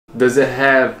Does it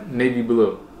have navy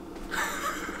blue?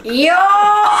 Yo!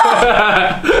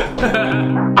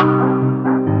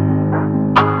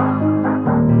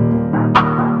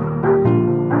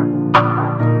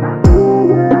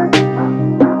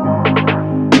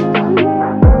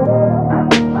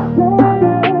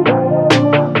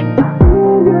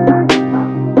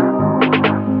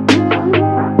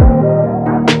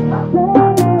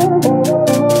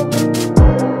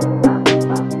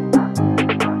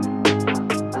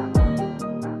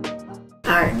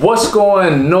 What's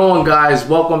going on, guys?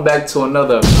 Welcome back to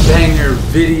another banger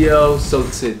video. So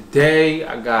today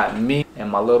I got me and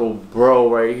my little bro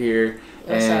right here,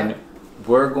 and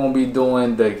we're gonna be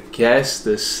doing the guess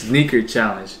the sneaker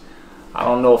challenge. I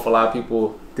don't know if a lot of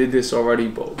people did this already,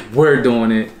 but we're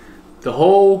doing it. The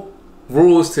whole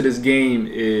rules to this game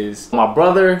is my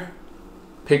brother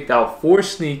picked out 4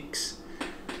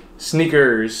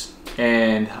 sneakers,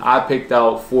 and I picked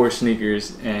out 4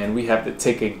 sneakers, and we have to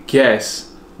take a guess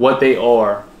what they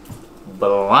are,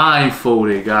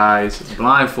 blindfolded, guys,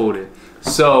 blindfolded.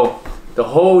 So the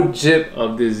whole gist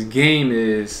of this game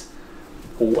is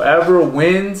whoever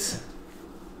wins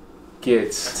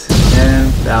gets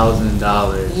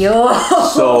 $10,000. Yo.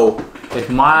 So if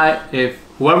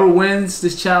whoever wins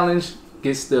this challenge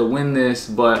gets to win this,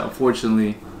 but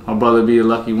unfortunately my brother be a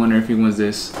lucky winner if he wins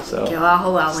this. So yo, I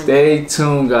hope I win. Stay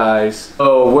tuned, guys.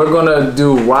 So we're gonna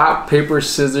do rock, paper,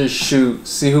 scissors, shoot.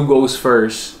 See who goes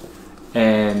first,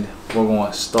 and we're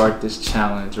gonna start this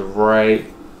challenge right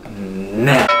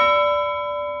now.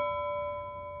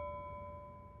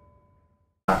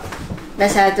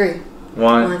 Let's have 3.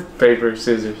 1, paper,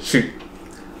 scissors, shoot.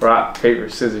 Rock, paper,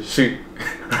 scissors, shoot.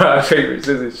 Rock, paper,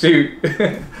 scissors, shoot.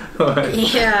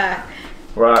 Yeah.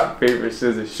 Rock, paper,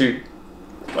 scissors, shoot.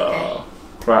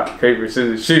 Rock, paper,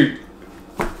 scissors, shoot.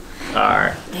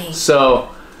 Alright. So,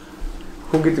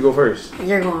 who get to go first?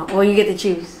 You're going. Well, you get to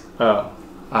choose. Oh.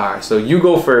 Alright, so you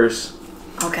go first.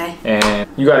 Okay. And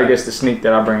you gotta guess the sneak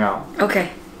that I bring out. Okay.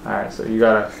 Alright, so you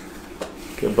gotta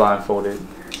get blindfolded.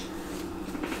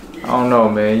 I don't know,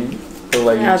 man. You feel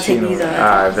like you're cheating. These off.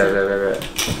 Alright, bet.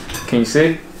 Can you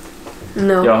see?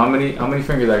 No. Yo, how many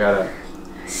fingers I got up?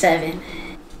 7.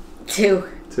 2.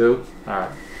 2?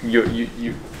 Alright. It's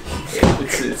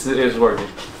working.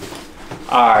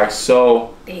 Alright,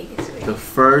 so the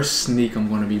first sneak I'm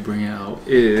gonna be bringing out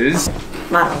is. I'm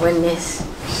about to win this.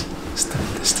 It's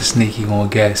the sneak he gonna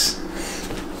guess.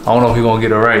 I don't know if he gonna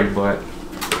get it right, but.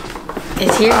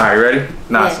 It's here. Alright, ready?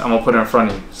 Nice. Yeah. I'm gonna put it in front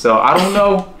of you. So I don't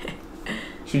know.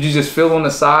 Should you just fill on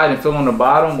the side and fill on the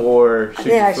bottom, or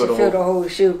should I should fill the whole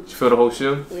shoe. Fill the whole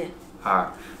shoe? Yeah.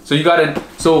 Alright. So you gotta.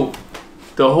 So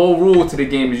the whole rule to the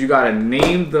game is you gotta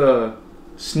name the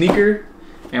sneaker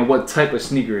and what type of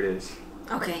sneaker it is.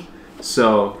 Okay.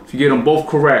 So if you get them both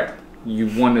correct, you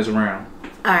won this round.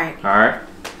 Alright. Alright.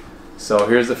 So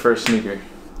here's the first sneaker.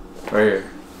 Right here.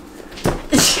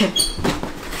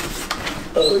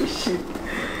 Oh shit.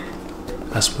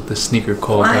 That's what the sneaker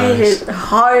called, Why guys. is it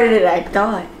harder than I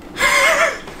thought?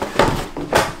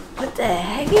 What the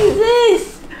heck is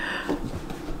this?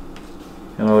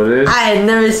 You know what it is? I had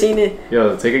never seen it.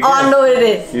 Yo, take a guess. Oh, I know what it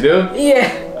is. You do?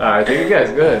 Yeah. Alright, take a guess.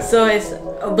 Go ahead. So it's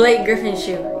a Blake Griffin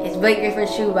shoe. It's Blake Griffin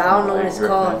shoe, but I don't know what it's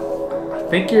called. I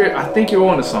think you're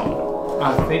on to something.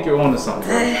 I think you're on to something.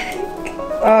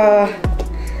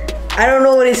 I don't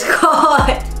know what it's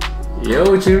called. Yo,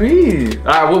 what you mean?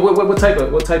 Alright, what type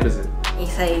is it?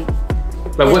 It's like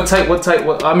what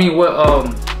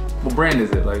brand is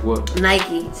it? Like what?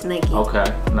 Nike. It's Nike. Okay,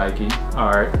 Nike.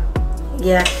 Alright.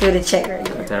 Yeah, I feel the check right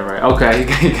Got here. that right. Okay,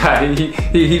 he got it.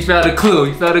 He found a clue.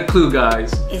 He found a clue,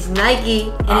 guys. It's Nike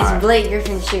and it's Blake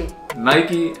Griffin shoe.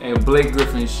 Nike and Blake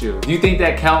Griffin shoe. Do you think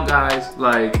that count, guys?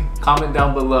 Like, comment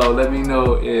down below. Let me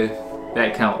know if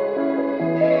that count.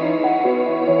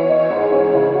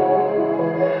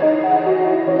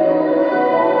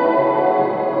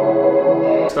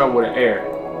 Start with an Air.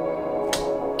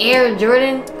 Air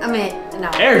Jordan? I mean, no.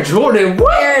 Air Jordan?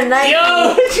 What? Air Nike.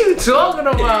 Yo, what you talking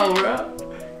about, bro?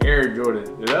 Air Jordan.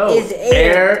 No. It's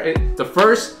Air. The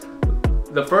first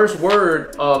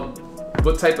word of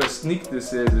what type of sneak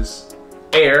this is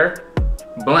Air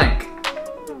blank.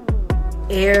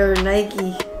 Air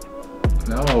Nike.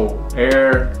 No,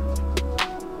 Air.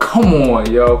 Come on,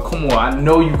 yo. Come on. I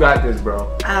know you got this, bro.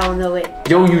 I don't know it.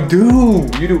 Yo, you do.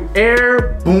 You do.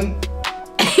 Air boom.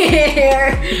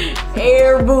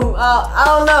 Air boom. I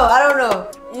don't know.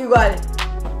 You got it.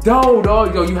 No,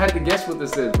 dog. Yo, you had to guess what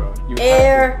this is, bro. You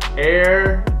Air.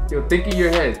 Air. Yo, think in your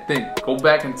head. Think. Go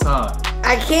back in time.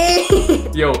 I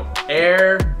can't. Yo,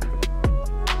 Air.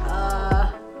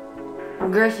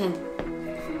 Griffin.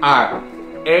 Alright.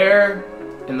 Air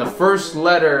and the first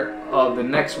letter of the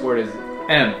next word is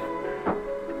M.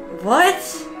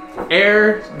 What?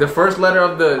 Air, the first letter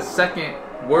of the second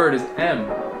word is M.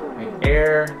 Like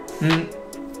air.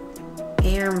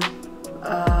 Air.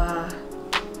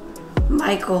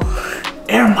 Michael.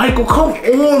 Air Michael, come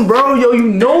on, bro. Yo, you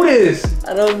know this.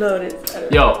 I don't know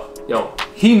this. Yo,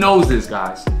 he knows this,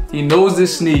 guys. He knows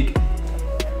this sneak.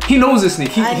 He knows this sneak.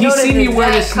 He see me wear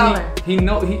this sneak.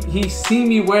 He see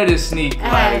me wear this sneak.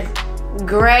 Like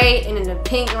gray and then the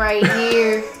pink right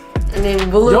here. And then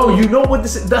blue. Yo, you know what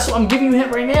this is? That's what I'm giving you a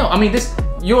hint right now. I mean, this,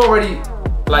 you already,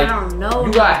 like, I don't know.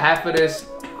 You got half of this.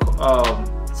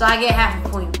 So I get half a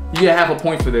point. You get half a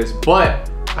point for this,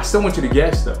 but I still want you to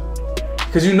guess, though.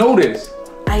 Because you know this.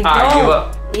 I don't. Alright, give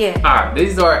up. Yeah. Alright,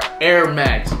 these are Air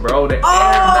Max, bro. The Air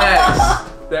Max.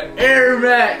 The Air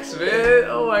Max, man.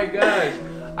 Oh my gosh.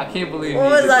 I can't believe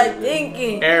what was I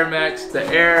thinking? Air Max, the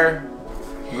Air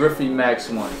Griffey Max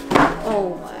 1.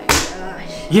 Oh my.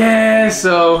 Yeah,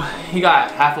 so he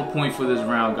got half a point for this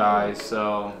round, guys.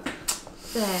 So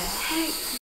the heck?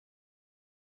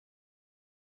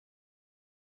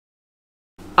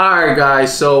 Alright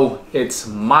guys, so it's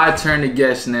my turn to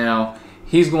guess now.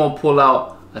 He's gonna pull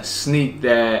out a sneak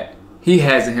that he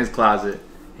has in his closet,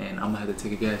 and I'm gonna have to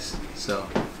take a guess. So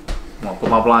I'm gonna put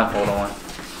my blindfold on.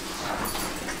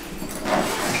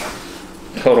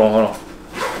 Hold on.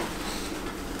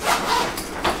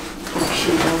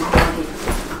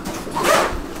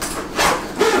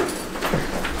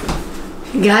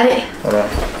 You got it? Hold on.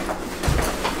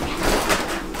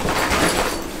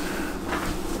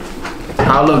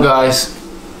 Now look, guys.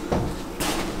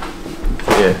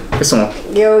 Yeah, it's on.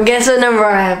 Yo, guess what number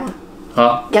I have up?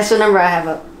 Huh? Guess what number I have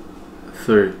up?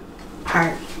 3.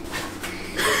 Alright.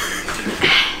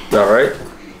 Is that right?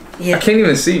 Yeah. I can't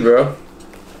even see, bro.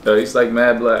 Yo, he's like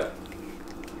mad black.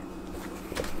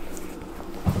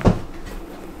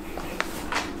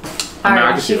 I mean,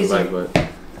 I can see the black, but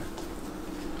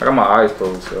I got my eyes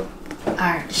closed, so.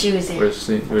 Alright, she was there. Where's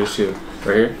she?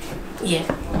 Right here? Yeah.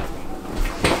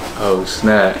 Oh,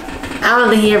 snap. I don't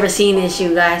think he ever seen this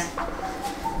shoe, guys.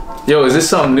 Yo, is this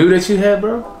something new that you had,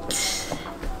 bro?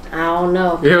 I don't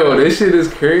know. Yo, this shit is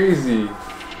crazy.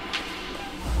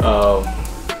 Yo,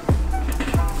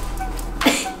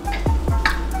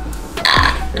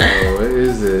 what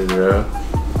is this, bro?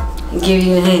 I'll give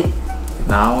you a hint.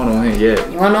 Nah, I don't want no hint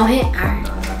yet. You want no hint? Alright. Nah.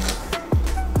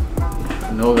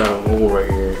 I know I got a hole right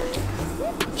here.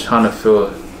 I'm trying to feel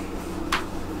it.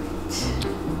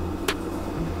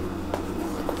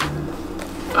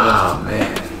 Oh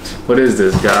man, what is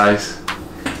this, guys?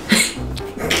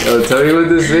 Yo, tell me what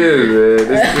this is,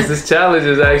 man. This challenge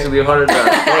is actually harder than I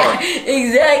thought.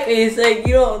 Exactly, it's like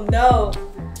you don't know.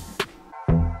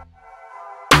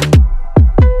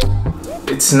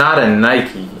 It's not a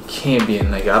Nike. It can't be a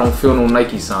Nike. I don't feel no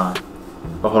Nike sign.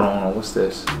 Oh, hold on. What's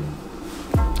this?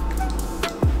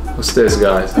 What's this,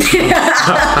 guys?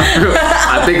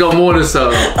 I think I'm on to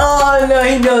something. Oh no,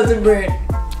 he knows the brand.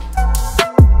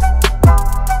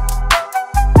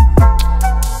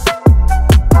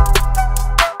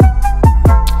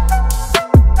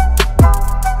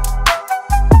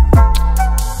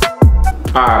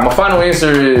 Alright, my final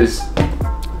answer is,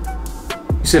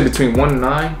 you said between 1 and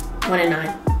 9? 1 and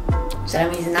 9. So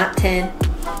that means not 10.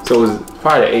 So it's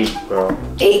probably 8, bro.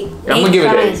 8. Yeah, I'm gonna give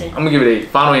it 8. I'm gonna give it 8.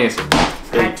 Final answer.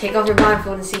 Alright, take off your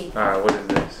blindfold and see. Alright, what is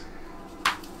this?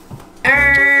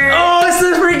 Oh, it's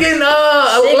a freaking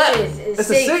It's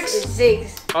a 6? It's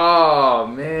 6. Oh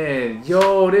man,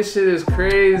 yo, this shit is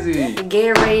crazy. The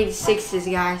Gatorade 6s,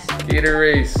 guys.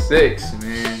 Gatorade 6,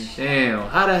 man. Damn,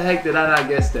 how the heck did I not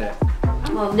guess that?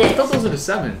 Well, I next. thought those were the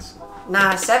 7s.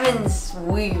 Nah, 7's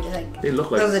weird. Like They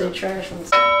look like those are the 7s. trash ones.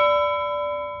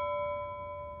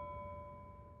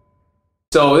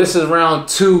 So this is round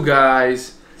 2,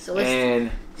 guys. So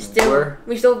and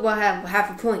we still will have half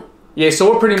a point. yeah,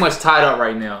 so we're pretty much tied up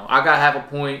right now. I got half a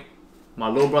point. My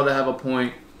little brother have a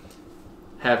point.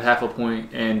 Have half a point,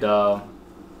 and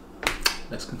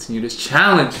let's continue this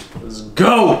challenge. Let's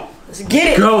go. Let's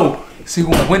get it. Go. See who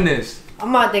wanna win this. I'm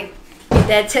about to get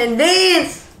that 10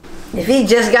 bands. If he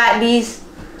just got these,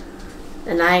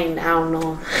 then I don't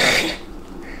know.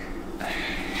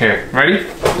 Here, ready?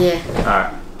 Yeah. All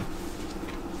right.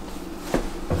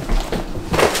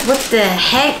 What the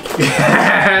heck?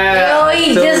 Yo,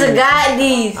 he just got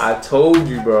these. I told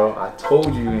you, bro. I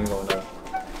told you ain't gonna know.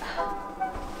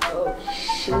 Oh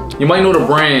shoot. You might know the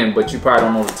brand, but you probably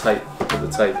don't know the type. What the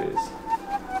type is.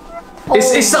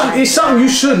 It's something you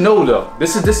should know though.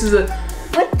 This is a.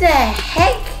 What the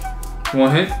heck? You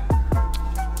want a hint?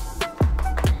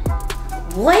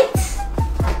 What?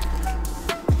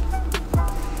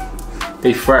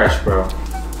 They fresh, bro.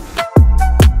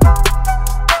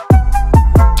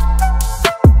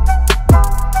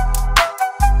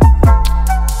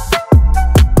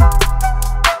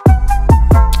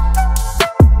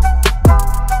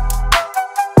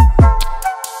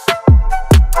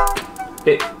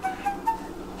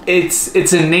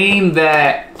 It's a name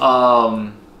that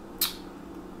I'm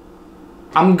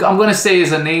gonna say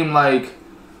is a name like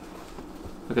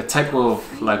a type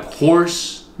of like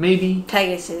horse, maybe.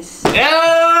 Pegasus. Oh,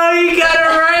 you got it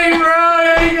right,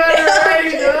 bro. You got it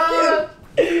right,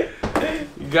 bro.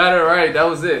 You got it right. That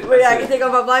was it. Wait, I can take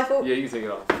off my blindfold? Yeah, you can take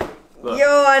it off. Look.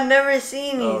 Yo, I never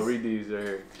seen these. Oh, read these right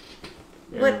here.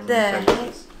 What the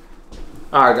heck?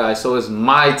 Alright, guys, so it's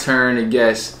my turn to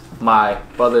guess my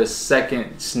brother's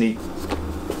second sneak.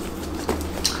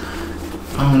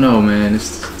 I don't know, man.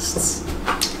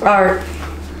 Alright,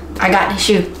 I got the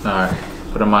shoe. Alright,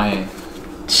 put it in my hand.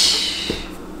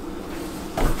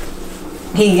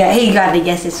 He got to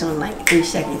guess this one in like 3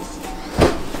 seconds.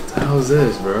 What the hell is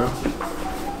this, bro?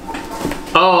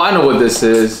 Oh, I know what this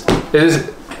is. It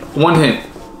is one hint.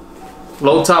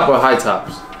 Low top or high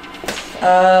tops?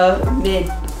 Mid.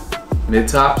 Mid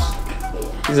tops?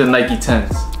 Yeah. These are Nike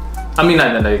 10s. I mean,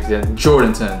 not Nike 10s,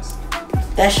 Jordan 10s.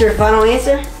 That's your final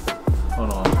answer?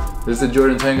 Hold on. This is the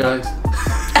Jordan 10, guys.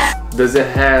 Does it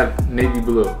have navy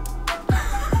blue?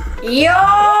 Yo!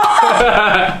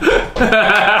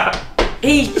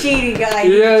 He's cheating, guys.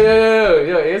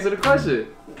 Yeah. Answer the question.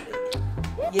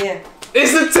 Yeah.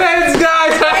 It's the 10s,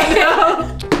 guys. I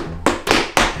know.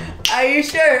 Are you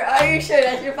sure? Are you sure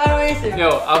that's your final answer?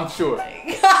 Yo, I'm sure.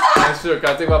 I'm sure. Can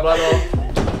I take my blind off?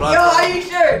 Yo, are you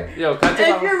sure? Yo, can I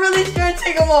take if you're really sure,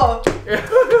 take them off.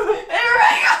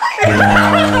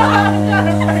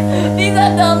 These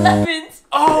are the 11s.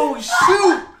 Oh,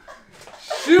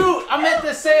 shoot. I meant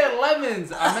to say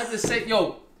 11s. I meant to say,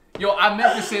 yo, I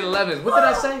meant to say 11s. What did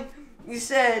I say? You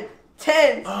said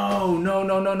 10s. Oh,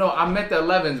 no. I meant the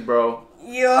 11s, bro.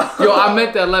 Yo, I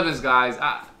meant the 11s, guys.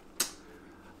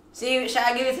 See, should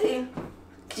I give it to you?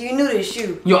 Cause you knew this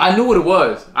shoe. Yo, I knew what it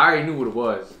was. I already knew what it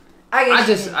was. I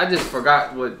just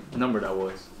forgot what number that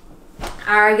was.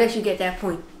 I guess you get that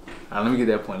point. Alright, let me get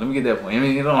that point. I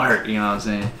mean, it don't hurt, you know what I'm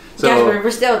saying? So yes,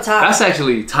 we're still tied. That's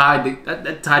actually tied.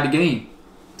 That tied the game.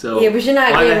 So yeah, but you're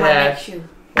not getting my next shoe.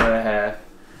 1.5.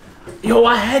 Yo,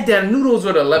 I had that. I knew those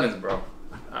were the 11s, bro.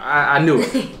 I knew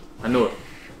it. I knew it.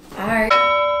 All right.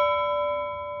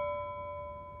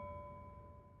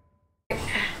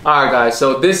 All right, guys.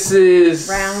 So this is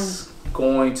round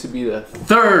going to be the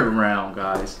 3rd round,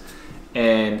 guys,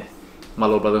 and my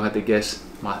little brother had to guess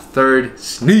my 3rd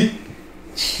sneak.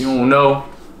 If you don't know,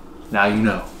 now you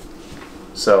know.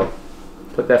 So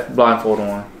put that blindfold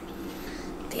on.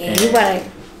 Damn, you better.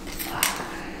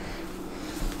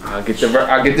 I'll get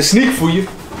the sneak for you.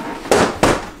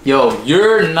 Yo,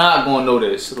 you're not gonna know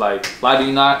this. Like, why do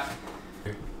you not?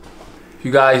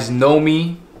 You guys know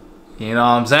me. You know what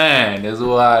I'm saying? This is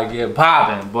why I get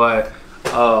popping. But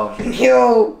yo,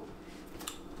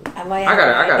 I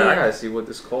gotta see what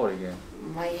this is called again.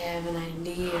 Might have an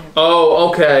idea. Oh,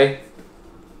 okay.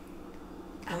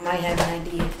 I might have an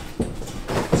idea.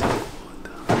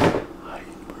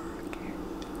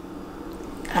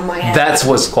 I might have. That's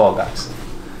what it's called, guys.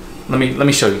 Let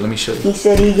me show you. He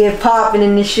said he get popping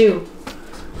in the shoe.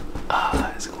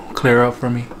 It's gonna clear up for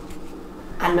me.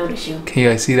 I know the shoe. Can you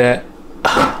guys see that?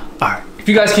 Alright. If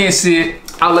you guys can't see it,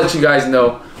 I'll let you guys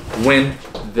know when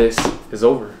this is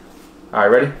over.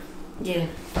 Alright, ready? Yeah.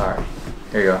 Alright.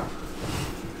 Here you go.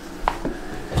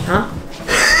 Huh?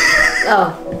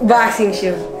 Oh, boxing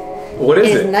shoe. What is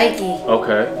it? It's Nike.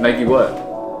 Okay. Nike what?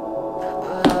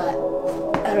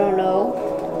 I don't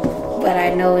know. But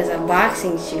I know it's a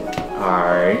boxing shoe.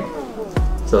 Alright.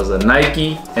 So it's a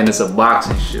Nike and it's a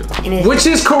boxing shoe. Which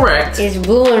is correct. It's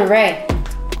blue and red.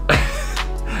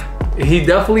 He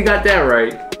definitely got that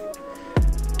right.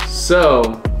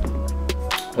 So,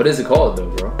 what is it called though,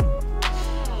 bro?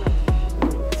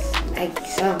 Like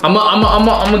something. I'm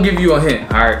gonna give you a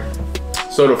hint, alright?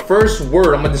 So the first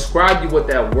word, I'm gonna describe you what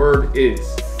that word is.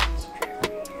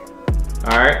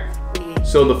 Alright? Yeah.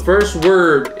 So the first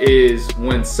word is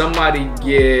when somebody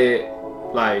get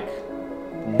like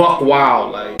buck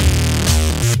wild, like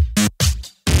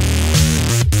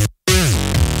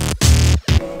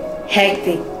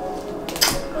Hectic.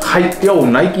 hype. Yo,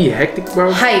 Nike hectic,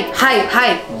 bro. Hype.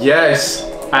 Yes,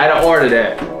 I had to order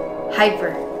that. Hyper.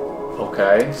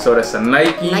 Okay, so that's a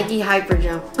Nike. Nike hyper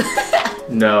jump.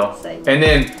 No. And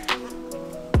then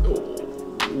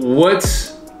what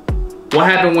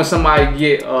happened when somebody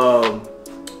get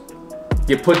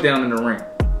put down in the ring?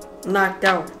 Knocked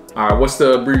out. All right, what's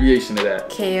the abbreviation of that?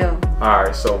 KO. All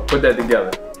right, so put that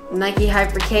together. Nike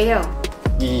hyper KO.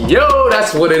 Yo,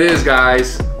 that's what it is,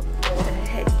 guys. What the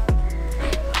heck?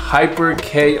 Hyper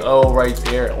KO right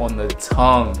there on the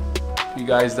tongue. If you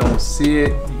guys don't see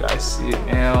it, you guys see it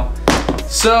now.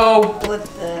 So What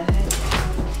the heck?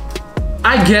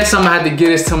 I guess I'm gonna have to give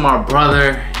this to my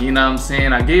brother. You know what I'm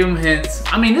saying? I gave him hints.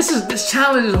 I mean, this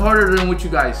challenge is harder than what you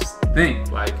guys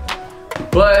think. Like,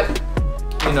 but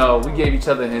you know, we gave each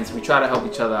other hints. We try to help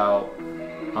each other out.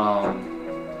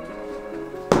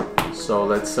 So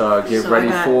let's get ready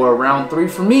for round 3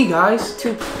 for me, guys. 2.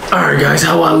 All right, guys,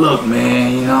 how I look,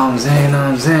 man? You know what I'm saying? You know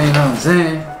what I'm saying? You know what I'm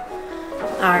saying?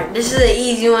 All right, this is an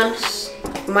easy one.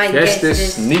 Might guess get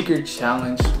this sneaker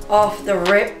challenge off the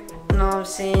rip. You know what I'm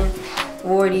saying?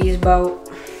 Wore these about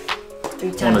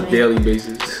 3 times on a daily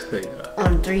basis.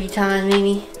 On 3 times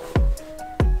maybe.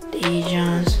 These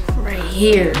Johns right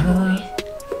here, boy.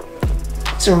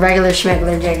 Some regular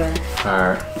schmegular juggler.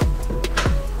 All right.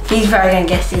 He's probably gonna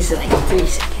guess this in like 3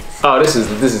 seconds. Oh, this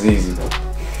is easy.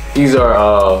 These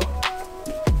are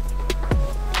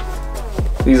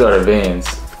the Vans.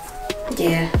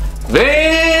 Yeah.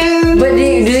 Vans. But do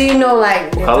you know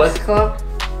like color? What's it called?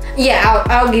 Yeah,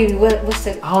 I'll give you what's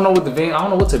the. I don't know what the Vans. I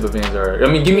don't know what type of Vans are. I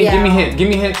mean, give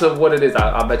me hints of what it is.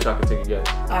 I bet you I can take a guess.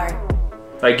 All right.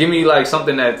 Like, give me like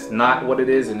something that's not what it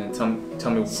is, and then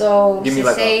tell me. So give me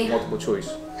like a multiple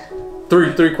choice.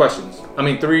 Three questions. I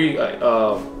mean 3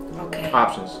 okay.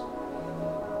 options.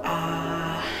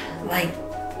 Like.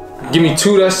 Give me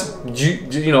 2 that's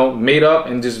you know made up,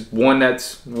 and just 1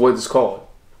 that's what it's called.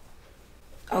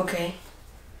 Okay.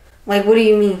 Like, what do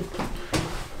you mean?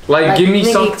 Like give me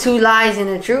some 2 lies and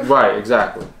a truth. Right,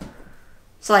 exactly.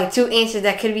 So like 2 answers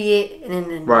that could be it, and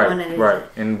then right, 1 that is right,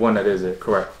 it. And 1 that is it.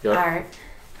 Correct. Yep. All right.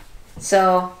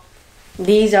 So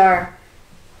these are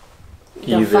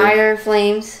the Fire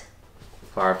Flames.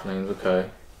 Fire Flames. Okay.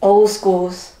 Old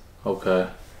schools. Okay.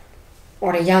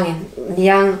 Or the youngin. The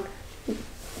young.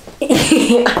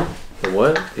 The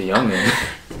what? The youngin.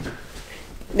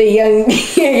 The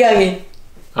youngin.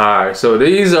 All right. So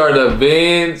these are the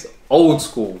Vans Old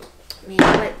School. Man,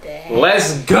 what the heck?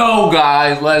 Let's go,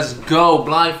 guys. Let's go.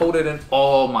 Blindfolded and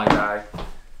all, my guy.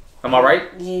 Am I right?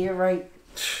 Yeah, you're right.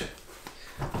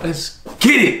 Let's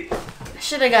get it. I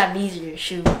should have got easier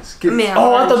shoes. I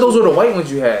thought those were the white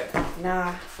ones you had.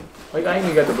 Nah. Like, I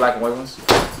even got the black and white ones.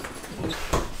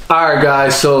 Alright,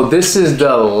 guys, so this is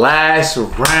the last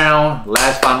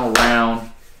final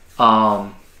round.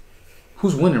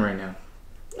 Who's winning right now?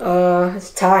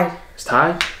 It's tied. It's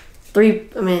tied?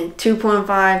 2.5,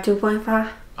 2.5.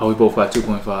 Oh, we both got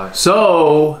 2.5.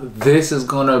 So this is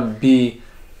gonna be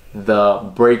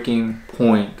the breaking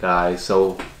point, guys.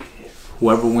 So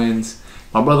whoever wins,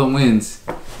 my brother wins,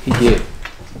 he get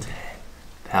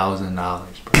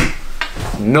 $10,000, bro.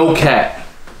 No cap.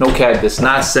 That's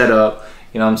not set up.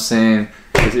 You know what I'm saying?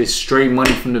 It's straight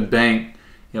money from the bank.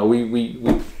 You know, we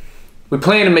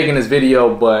plan on making this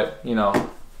video, but you know.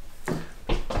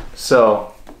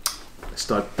 So let's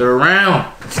start the third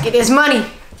round. Let's get this money.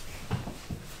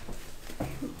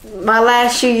 My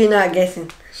last shoe, you're not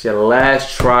guessing. It's your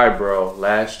last try, bro.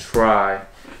 Last try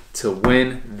to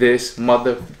win this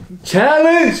mother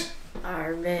challenge.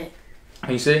 I bet.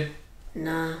 Can you see?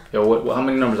 Nah. Yo, what? How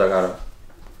many numbers I got up?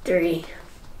 3.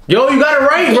 Yo, you got it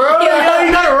right, bro. Yo,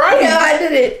 you got it right. Yeah, I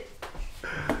did it.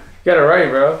 You got it right,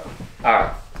 bro. All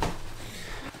right.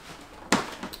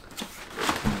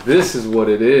 This is what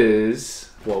it is.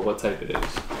 Well, what type it is.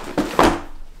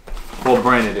 What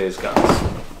brand it is, guys.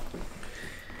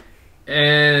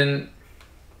 And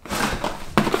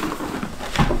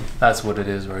that's what it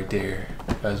is right there.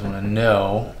 You guys want to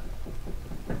know.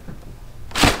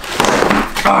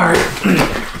 All right.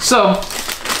 So,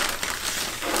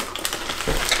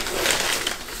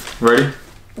 ready?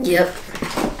 Yep.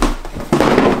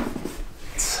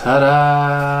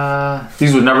 Ta-da!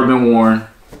 These would never been worn.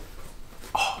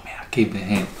 Oh man, I gave the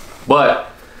hint. But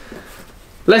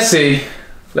let's see.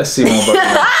 Let's see what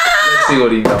Let's see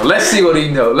what he know. Let's see what he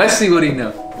know. Let's see what he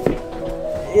know.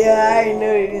 Yeah, I already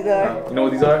know what these are. You know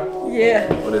what these are?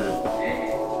 Yeah. What is it?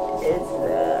 It's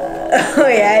oh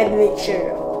yeah, I had to make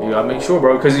sure. You gotta make sure,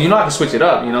 bro, because you know I can switch it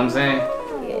up. You know what I'm saying?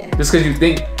 Yeah. Just because you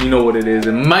think you know what it is,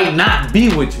 it might not be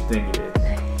what you think it is.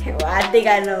 Well, I think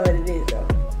I know what it is though.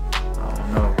 I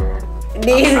don't know, bro.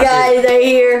 These guys are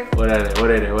here. What are they?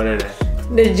 What are they? What are they?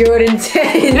 The Jordan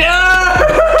 10.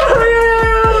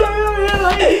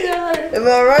 Am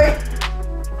I right?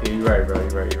 Yeah, you're right, bro.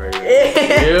 You're right.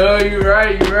 Yeah, you're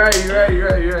right.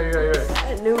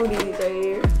 I knew these are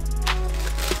here.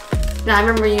 Now, I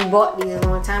remember you bought these a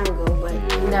long time ago, but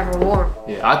you never wore them.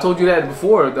 Yeah, I told you that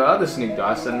before. The other sneaker,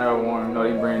 I said never wore them. No,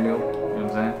 they brand new. You know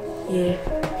what I'm saying?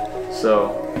 Yeah.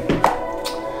 So,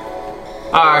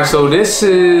 all right. So this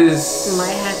is. You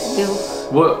might have to do.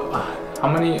 What? How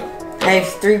many? I have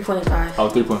 3.5. Oh,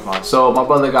 3.5. So my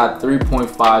brother got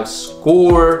 3.5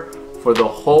 score for the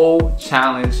whole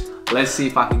challenge. Let's see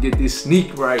if I can get this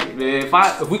sneak right, man.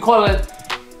 If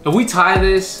we tie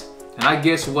this, and I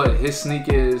guess what his sneak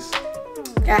is.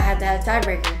 I had to have a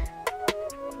tiebreaker.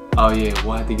 Oh yeah,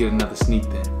 we'll have to get another sneak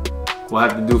then. We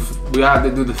have to do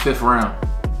the 5th round.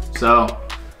 So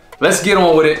let's get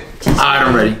on with it. All right,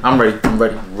 I'm ready. I'm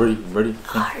ready.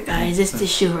 All right, guys, it's the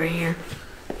shoe right here.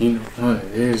 You know what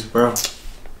it is, bro.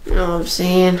 You know what I'm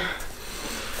saying?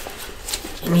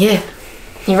 And yeah,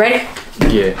 you ready?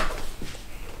 Yeah.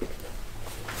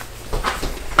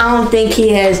 I don't think he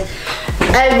has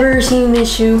ever seen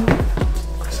this shoe.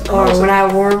 Or when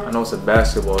I wore him. I know it's a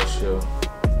basketball shoe.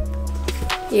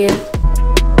 Yeah.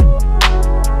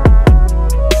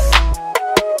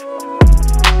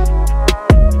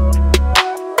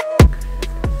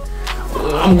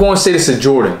 I'm going to say this is a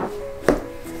Jordan.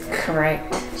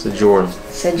 Correct. It's a Jordan.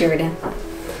 It's a Jordan.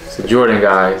 It's a Jordan,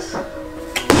 guys.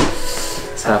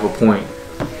 It's half a point.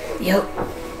 Yep.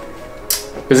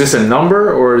 Is this a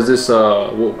number or is this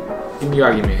you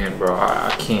gotta give me a hint, bro.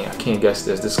 I can't guess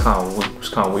this. This is kind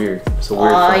of weird. It's a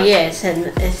weird. Yeah.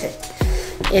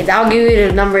 I'll give you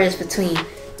the number is between.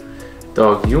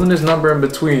 Dog, you and this number in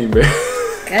between, man.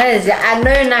 Cause I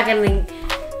know you're not gonna.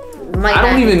 I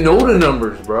don't even know the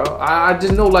numbers, bro. I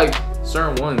just know like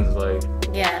certain ones, like.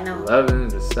 Yeah, I know.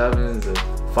 11s, the 7s, the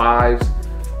 5s.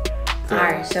 All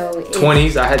right, so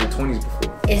 20s. I had the 20s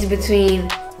before. It's between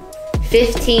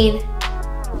 15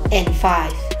 and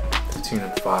 5. 15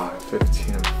 and 5.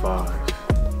 15 and 5.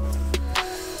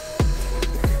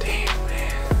 Damn,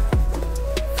 man.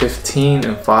 15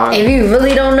 and 5. If you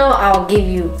really don't know, I'll give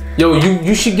you. Yo,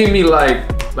 you should give me like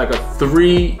a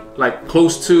 3, like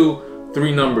close to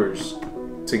 3 numbers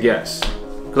to guess.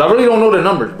 Cause I really don't know the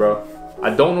numbers, bro. I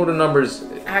don't know the numbers.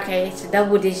 Okay, it's a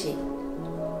double digit.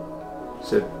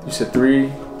 You said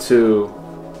 3 to.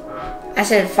 I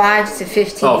said 5 to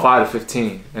 15. Oh, 5 to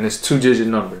 15, and it's 2-digit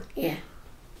number. Yeah.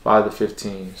 5 to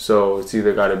 15. So it's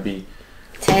either gotta be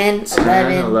 10,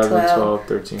 11, 12,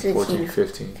 13, 14,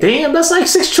 15. Damn, that's like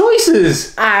 6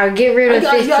 choices. Alright, get rid of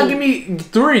 15. You gotta give me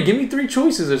 3. Give me 3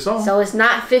 choices or something. So it's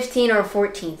not 15 or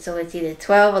 14. So it's either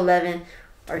 12, 11,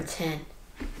 or 10.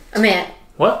 I meant.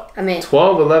 What? I meant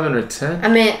 12, 11, or 10? I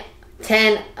meant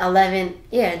 10, 11,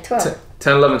 yeah, 12.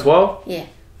 10, 11, 12? Yeah.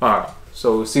 Alright,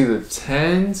 so it's either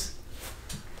 10s,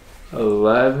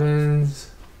 11s,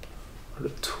 or the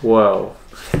 12.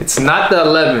 It's not the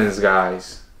 11s,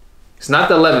 guys. It's not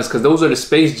the 11s, because those are the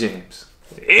Space Jams.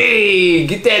 Hey,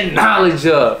 get that knowledge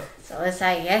up. So it's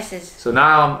like guesses. So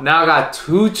now I got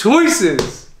 2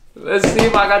 choices. Let's see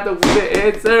if I got the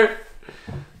answer.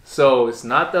 So it's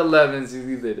not the 11s, it's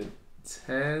either the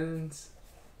 10s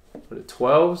or the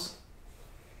 12s.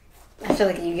 I feel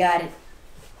like you got it.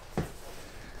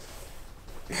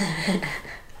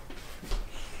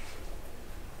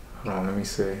 Hold on, let me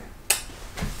see.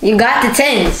 You got the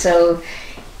 10s, so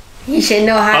you should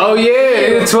know how. Oh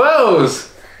yeah, these are 12s.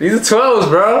 These are 12s,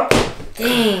 bro.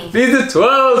 Dang. These are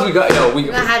 12s. We got we're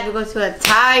gonna have to go to a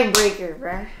tiebreaker,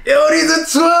 bro. Yo, these are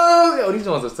 12s. Yo, these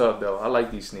ones are tough though. I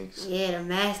like these sneaks. Yeah, the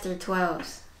Master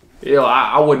 12s. Yo,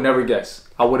 I would never guess.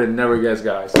 I would have never guessed,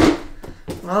 guys.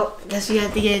 Well, guess we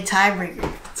have to get a tiebreaker.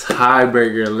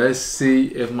 Tiebreaker. Let's see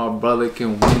if my brother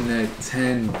can win that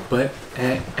 10 butt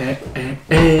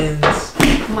ends.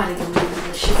 I'm gonna get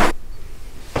this shit.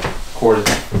 Quarters.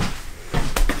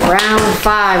 Round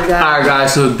 5, guys. Alright,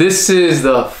 guys. So this is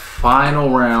the final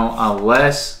round,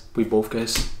 unless we both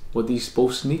guess what these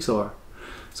both sneaks are.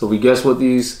 So if we guess what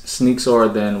these sneaks are,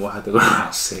 then we'll have to go to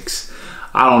round 6.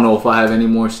 I don't know if I have any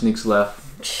more sneaks left.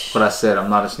 But I said I'm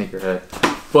not a sneakerhead.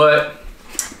 But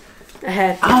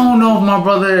I don't know if my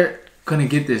brother gonna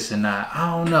get this or not. I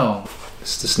don't know.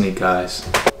 It's the sneak, guys.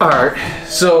 All right,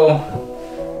 so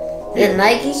the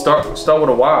Nike. Start with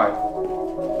a Y.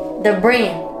 The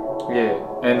brand. Yeah,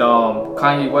 and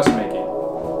Kanye West make it.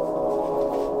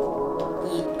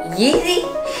 Yeezy.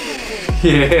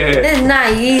 Yeah. This is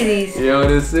not Yeezys. Yo,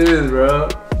 this is, bro.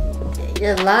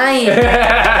 You're lying.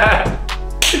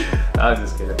 I was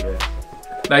just kidding, man.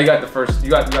 Now you got the first. You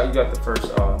got the first.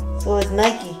 So it's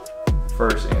Nike.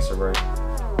 First answer right.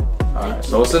 All right,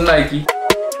 so it's a Nike.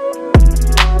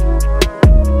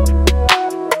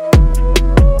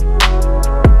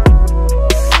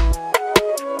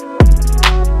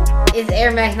 It's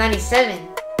Air Max 97.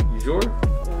 You sure?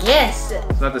 Yes.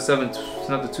 It's not the 7. It's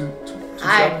not the 2.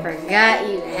 I forgot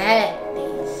you had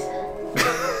these.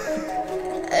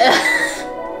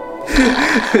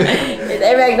 It's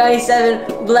Air Max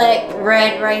 97, black,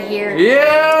 red right here.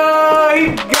 Yeah,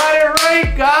 he got it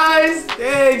right, guys.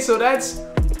 Dang, so that's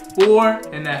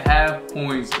 4.5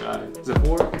 points, guys. Is it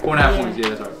 4? 4.5 points, yeah,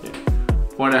 that's right. Yeah.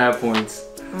 4.5 points.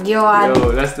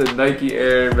 Yo, that's the Nike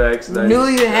Air Max. Knew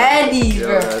you had these,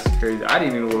 bro. That's crazy. I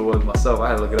didn't even know what it was myself. I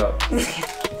had to look it up.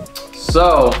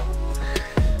 So,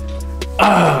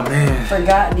 oh man.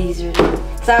 Forgot these were.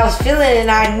 So I was feeling it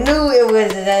and I knew it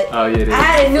was that. Oh yeah. I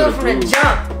had to know it from the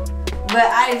jump, but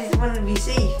I just wanted to be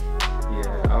safe.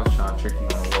 Yeah, I was trying to trick you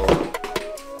on the roll.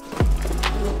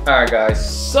 All right, guys.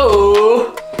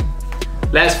 So,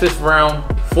 last fifth round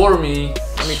for me.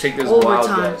 Let me take this wild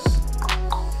guess.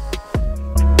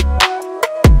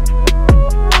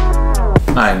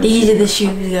 These are the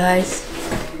shoes, guys.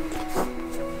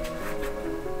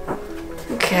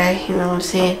 Okay, you know what I'm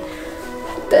saying?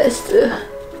 That's the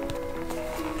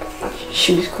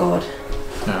shoes called.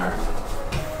 Alright.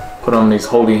 Put on these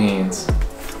holy hands.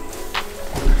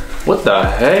 What the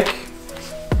heck?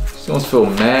 This ones feel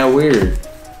mad weird.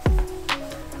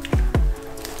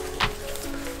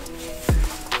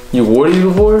 You wore these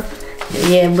before?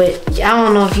 Yeah, but I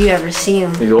don't know if you ever see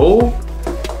them. They old?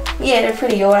 Yeah, they're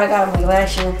pretty old. I got them like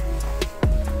last year.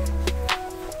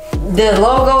 The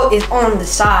logo is on the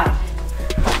side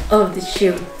of the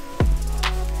shoe.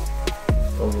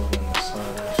 Logo on the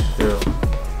side of the shoe.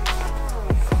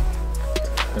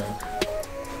 Okay.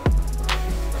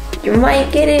 You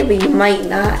might get it, but you might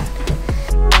not.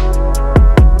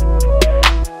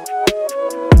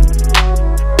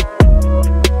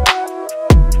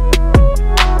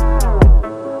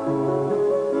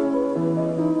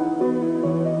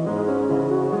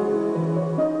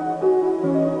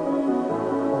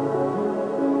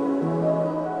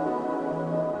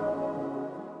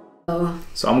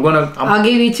 So I'll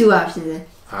give you two options then.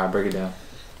 Alright, break it down.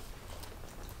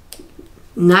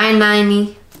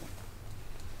 $9.90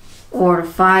 or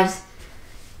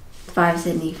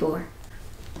 $5.74.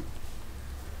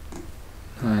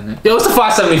 Yo, it's the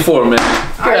 574, man.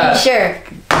 Are you sure?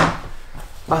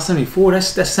 574.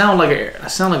 That sound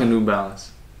like a New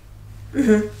Balance.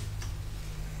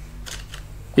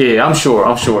 Yeah, I'm sure.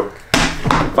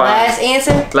 Last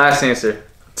answer. Last answer.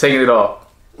 Taking it off.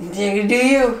 Do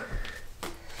you?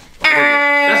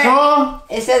 That's wrong.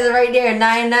 It says it right there,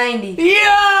 $9.90. Yo,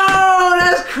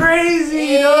 that's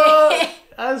crazy, yo.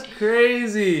 That's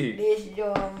crazy. This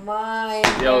your mind.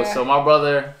 Yo, so my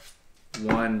brother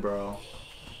won, bro.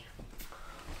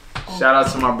 Shout out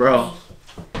to my bro.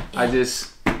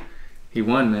 He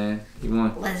won, man. He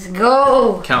won. Let's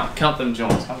go. Count them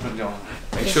Jones.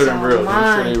 Make sure they're real. Make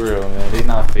sure they real, man. They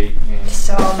not fake, man. It's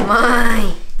all mine. You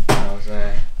know what I'm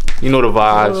saying? You know the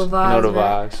vibes. You know the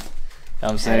man. vibes. You know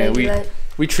what I'm saying?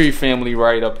 We treat family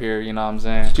right up here, you know what I'm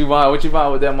saying? What you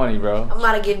buying with that money, bro? I'm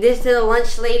about to give this to the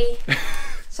lunch lady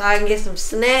so I can get some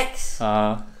snacks.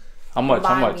 How much?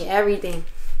 How much? Me everything.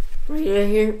 Right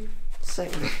here.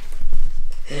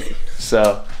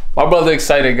 So, my brother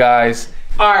excited, guys.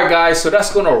 Alright, guys, so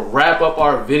that's gonna wrap up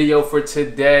our video for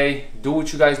today. Do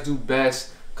what you guys do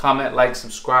best. Comment, like,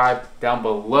 subscribe down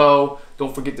below.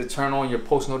 Don't forget to turn on your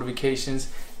post notifications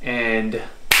and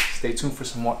stay tuned for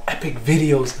some more epic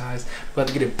videos, guys. We're about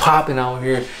to get it popping out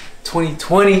here.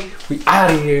 2020, we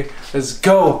out of here. Let's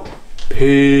go.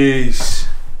 Peace.